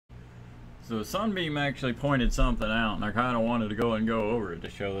So Sunbeam actually pointed something out, and I kind of wanted to go over it to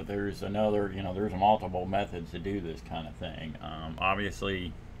show that there's another, there's multiple methods to do this kind of thing.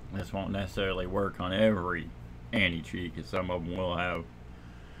 Obviously, this won't necessarily work on every anti-cheat, because some of them will have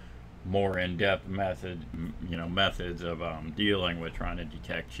more in-depth methods of dealing with trying to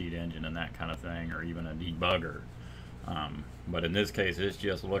detect cheat engine and that kind of thing, or even a debugger. But in this case, it's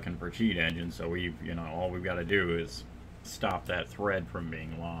just looking for cheat engine, so all we've got to do is stop that thread from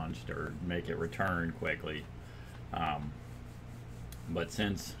being launched or make it return quickly. But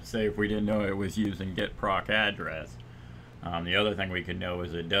since, say if we didn't know it was using get proc address, the other thing we could know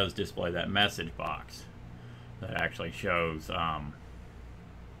is it does display that message box that actually shows the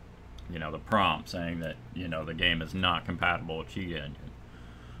prompt saying that the game is not compatible with cheat engine.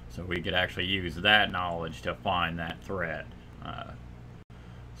 So we could actually use that knowledge to find that thread.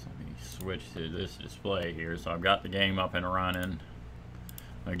 So let me switch to this display here. So I've got the game up and running.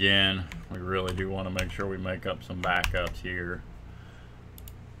 Again, we really do want to make sure we make up some backups here.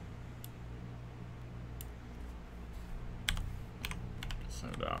 So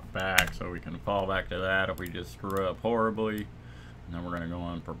 .back, so we can fall back to that if we just screw up horribly. And then we're going to go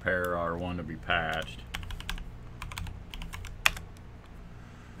and prepare our one to be patched.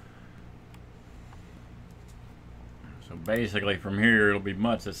 So basically from here it'll be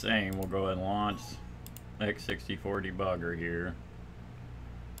much the same. We'll go ahead and launch x64 debugger here.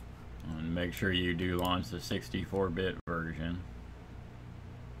 And make sure you do launch the 64-bit version.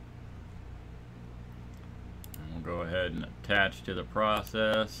 And we'll go ahead and attach to the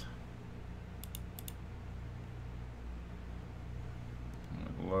process.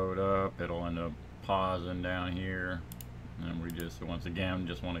 Load up, it'll end up pausing down here, and we just once again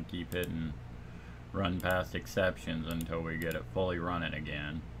just want to keep hitting run past exceptions until we get it fully running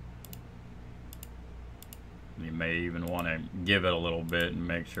again. You may even want to give it a little bit and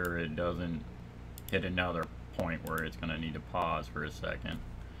make sure it doesn't hit another point where it's going to need to pause for a second,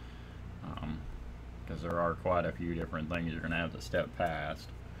 because there are quite a few different things you're going to have to step past.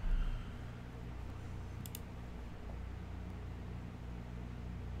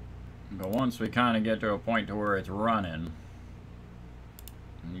 But once we kind of get to a point to where it's running,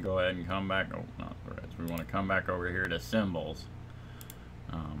 you go ahead and come back. Oh, not threads. We want to come back over here to symbols.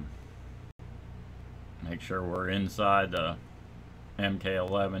 Make sure we're inside the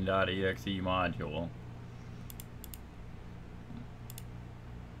MK11.exe module.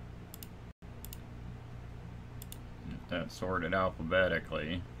 Get that sorted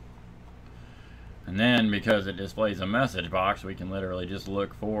alphabetically. And then, because it displays a message box, we can literally just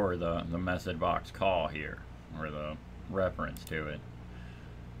look for the message box call here, or the reference to it.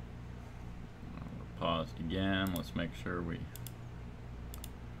 We're paused again. Let's make sure we...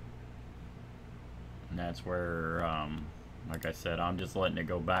 And that's where, like I said, I'm just letting it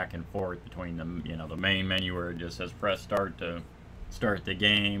go back and forth between the main menu where it just says press start to start the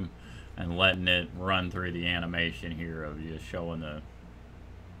game, and letting it run through the animation here of just showing the,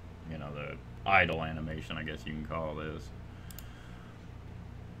 the idle animation, I guess you can call this.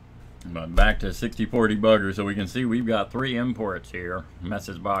 But back to 64 debugger, so we can see we've got 3 imports here: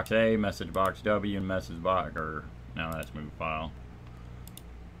 MessageBox A, MessageBox W, and MessageBox, or no, that's move file.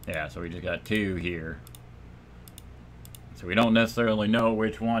 Yeah, so we just got 2 here. So we don't necessarily know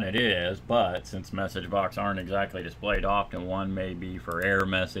which one it is, but since MessageBox aren't exactly displayed often, one may be for error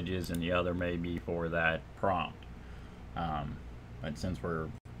messages and the other may be for that prompt. But since we're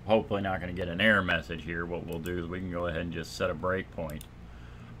hopefully not going to get an error message here, what we'll do is we can go ahead and just set a breakpoint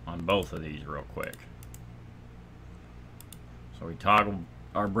on both of these real quick. So we toggle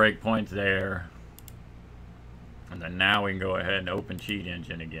our breakpoints there, and then now we can go ahead and open Cheat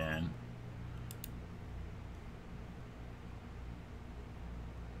Engine again.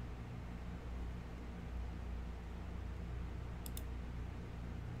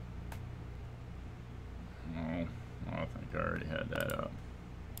 Oh, I think I already had that up.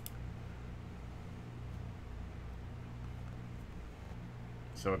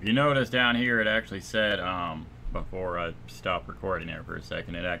 So if you notice down here, it actually said, before I stopped recording there for a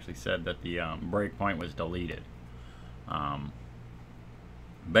second, it actually said that the breakpoint was deleted.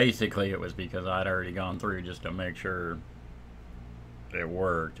 Basically, it was because I'd already gone through just to make sure it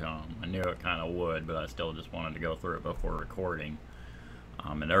worked. I knew it kind of would, but I still just wanted to go through it before recording.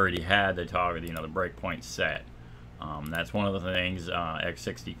 It already had the toggle, the breakpoint set. That's one of the things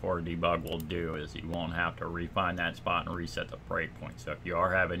x64 debug will do, is you won't have to refine that spot and reset the breakpoint. So if you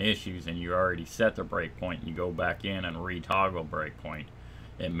are having issues and you already set the breakpoint and you go back in and retoggle breakpoint,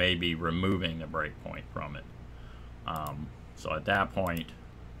 it may be removing the breakpoint from it. So at that point,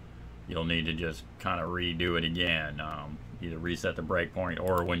 you'll need to just kind of redo it again. Either reset the breakpoint,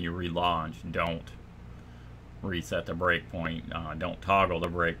 or when you relaunch, don't reset the breakpoint. Don't toggle the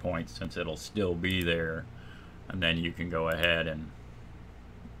breakpoint, since it'll still be there, and then you can go ahead and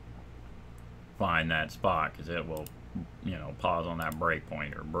find that spot, because it will, you know, pause on that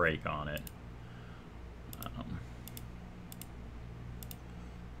breakpoint or break on it.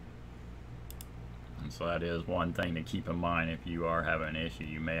 And so that is one thing to keep in mind. If you are having an issue,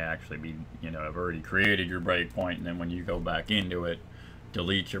 you may actually be, you know, have already created your breakpoint, and then when you go back into it,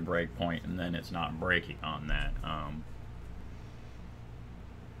 delete your breakpoint, and then it's not breaking on that.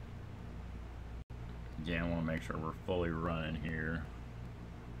 Again, I want to make sure we're fully running here.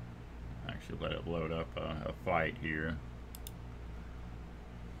 Actually, let it load up a fight here.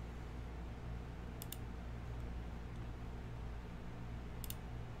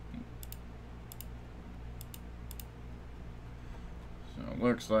 So it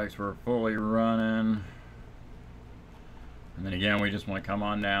looks like we're fully running. And then again, we just want to come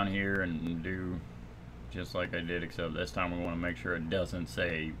on down here and do just like I did, except this time we want to make sure it doesn't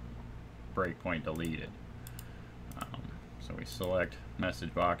say breakpoint deleted. So we select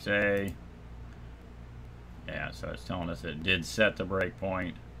MessageBox A. Yeah, so it's telling us it did set the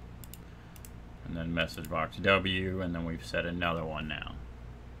breakpoint. And then MessageBox W, and then we've set another one now.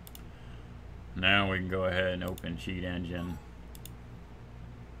 Now we can go ahead and open Cheat Engine.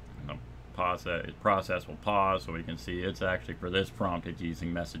 And the process will pause, so we can see it's actually, for this prompt, it's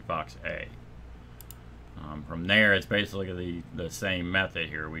using MessageBox A. From there, it's basically the same method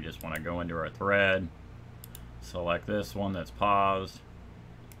here. We just want to go into our thread, select this one that's paused,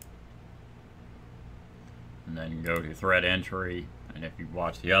 and then go to thread entry. And if you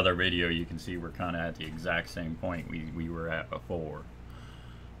watch the other video, you can see we're kind of at the exact same point we were at before.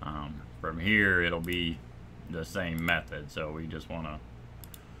 From here, it'll be the same method. So we just want to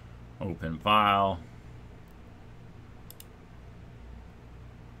open file,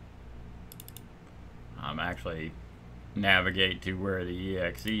 actually navigate to where the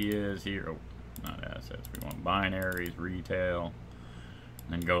exe is here. Oh, not assets, we want binaries, retail,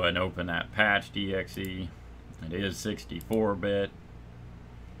 and then go ahead and open that patched exe. It is 64-bit,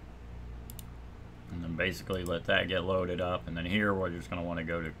 and then basically let that get loaded up. And then here we're just going to want to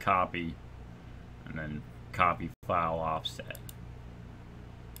go to copy, and then copy file offset.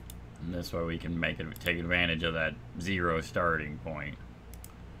 And this way we can take advantage of that 0 starting point.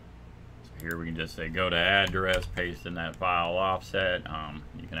 So here we can just say go to address, paste in that file offset.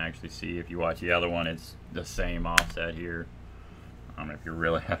 You can actually see, if you watch the other one, it's the same offset here. If you're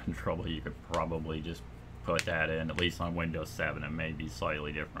really having trouble, you could probably just put that in, at least on Windows 7. It may be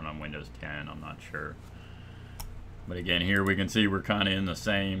slightly different on Windows 10, I'm not sure. But again, here we can see we're kind of in the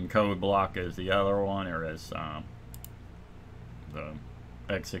same code block as the other one, or as the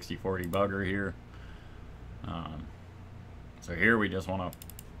X6040 debugger here. So here we just want to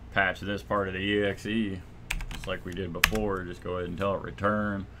patch this part of the exe, just like we did before. Just go ahead and tell it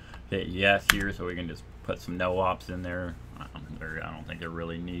return, hit yes here, so we can just put some no ops in there. I don't think they're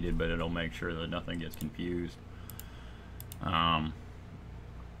really needed, but it'll make sure that nothing gets confused. And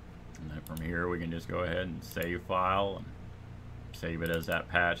then from here we can just go ahead and save file and save it as that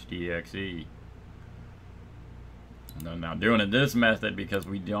patched exe. And then now doing it this method, because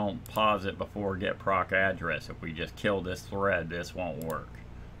we don't pause it before get proc address, if we just kill this thread, this won't work.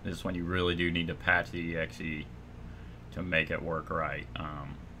 This is when you really do need to patch the exe to make it work right.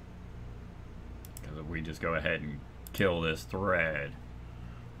 Because if we just go ahead and kill this thread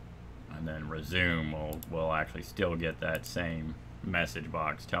and then resume, we'll actually still get that same message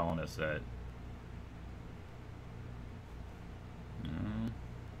box telling us that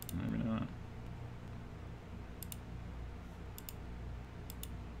maybe not.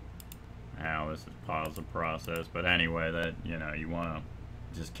 Now this is pause the process, but anyway, that, you know, you want to,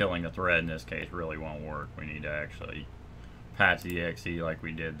 just killing a thread in this case really won't work. We need to actually patch the exe like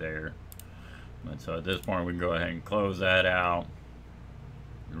we did there. But so at this point we can go ahead and close that out.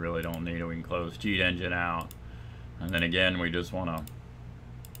 We really don't need it. We can close Cheat Engine out. And then again, we just want to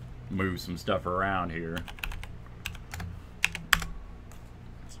move some stuff around here.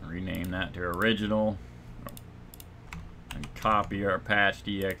 Let's rename that to original. And copy our patched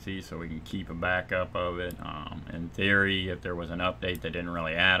exe so we can keep a backup of it. In theory, if there was an update that didn't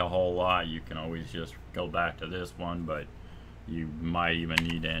really add a whole lot, you can always just go back to this one, but you might even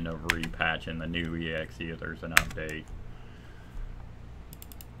need to end up repatching the new exe if there's an update.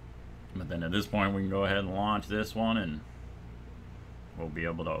 But then at this point we can go ahead and launch this one, and we'll be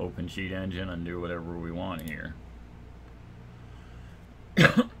able to open Cheat Engine and do whatever we want here.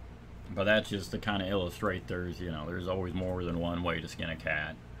 But that's just to kind of illustrate there's always more than one way to skin a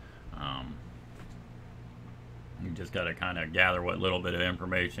cat. You just got to kind of gather what little bit of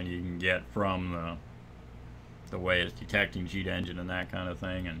information you can get from the way it's detecting cheat engine and that kind of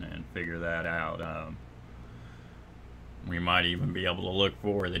thing, and figure that out. We might even be able to look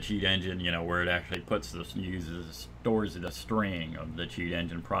for the cheat engine, you know, where it actually stores the string of the cheat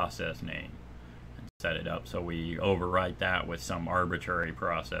engine process name, and set it up so we overwrite that with some arbitrary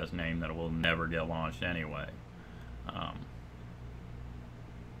process name that will never get launched anyway.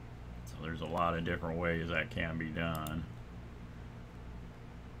 So there's a lot of different ways that can be done.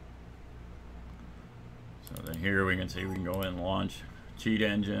 So then here we can see we can go in and launch cheat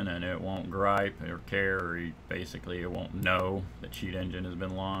engine, and it won't gripe or care, or basically it won't know that cheat engine has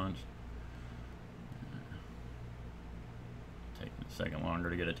been launched. Taking a second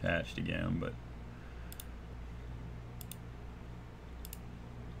longer to get attached again, but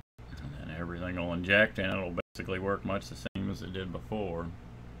and then everything will inject and it'll basically work much the same as it did before.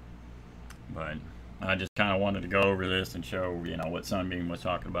 But I just kind of wanted to go over this and show, you know, what Sunbeam was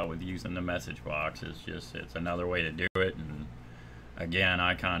talking about with using the message box. It's another way to do it. And again,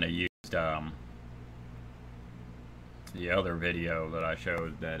 I kind of used the other video that I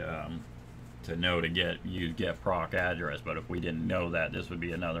showed that to know to use get proc address, but if we didn't know that, this would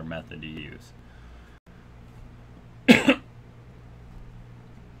be another method to use.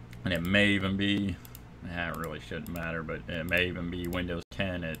 And it may even be, it really shouldn't matter, but it may even be Windows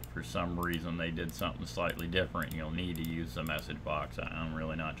 10. For some reason they did something slightly different. You'll need to use the message box. I'm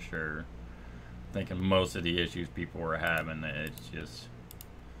really not sure. Thinking most of the issues people were having, that it's just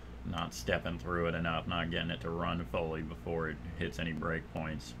not stepping through it enough, not getting it to run fully before it hits any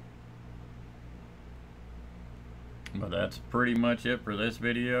breakpoints. But that's pretty much it for this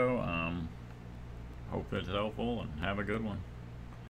video. Hope it's helpful, and have a good one.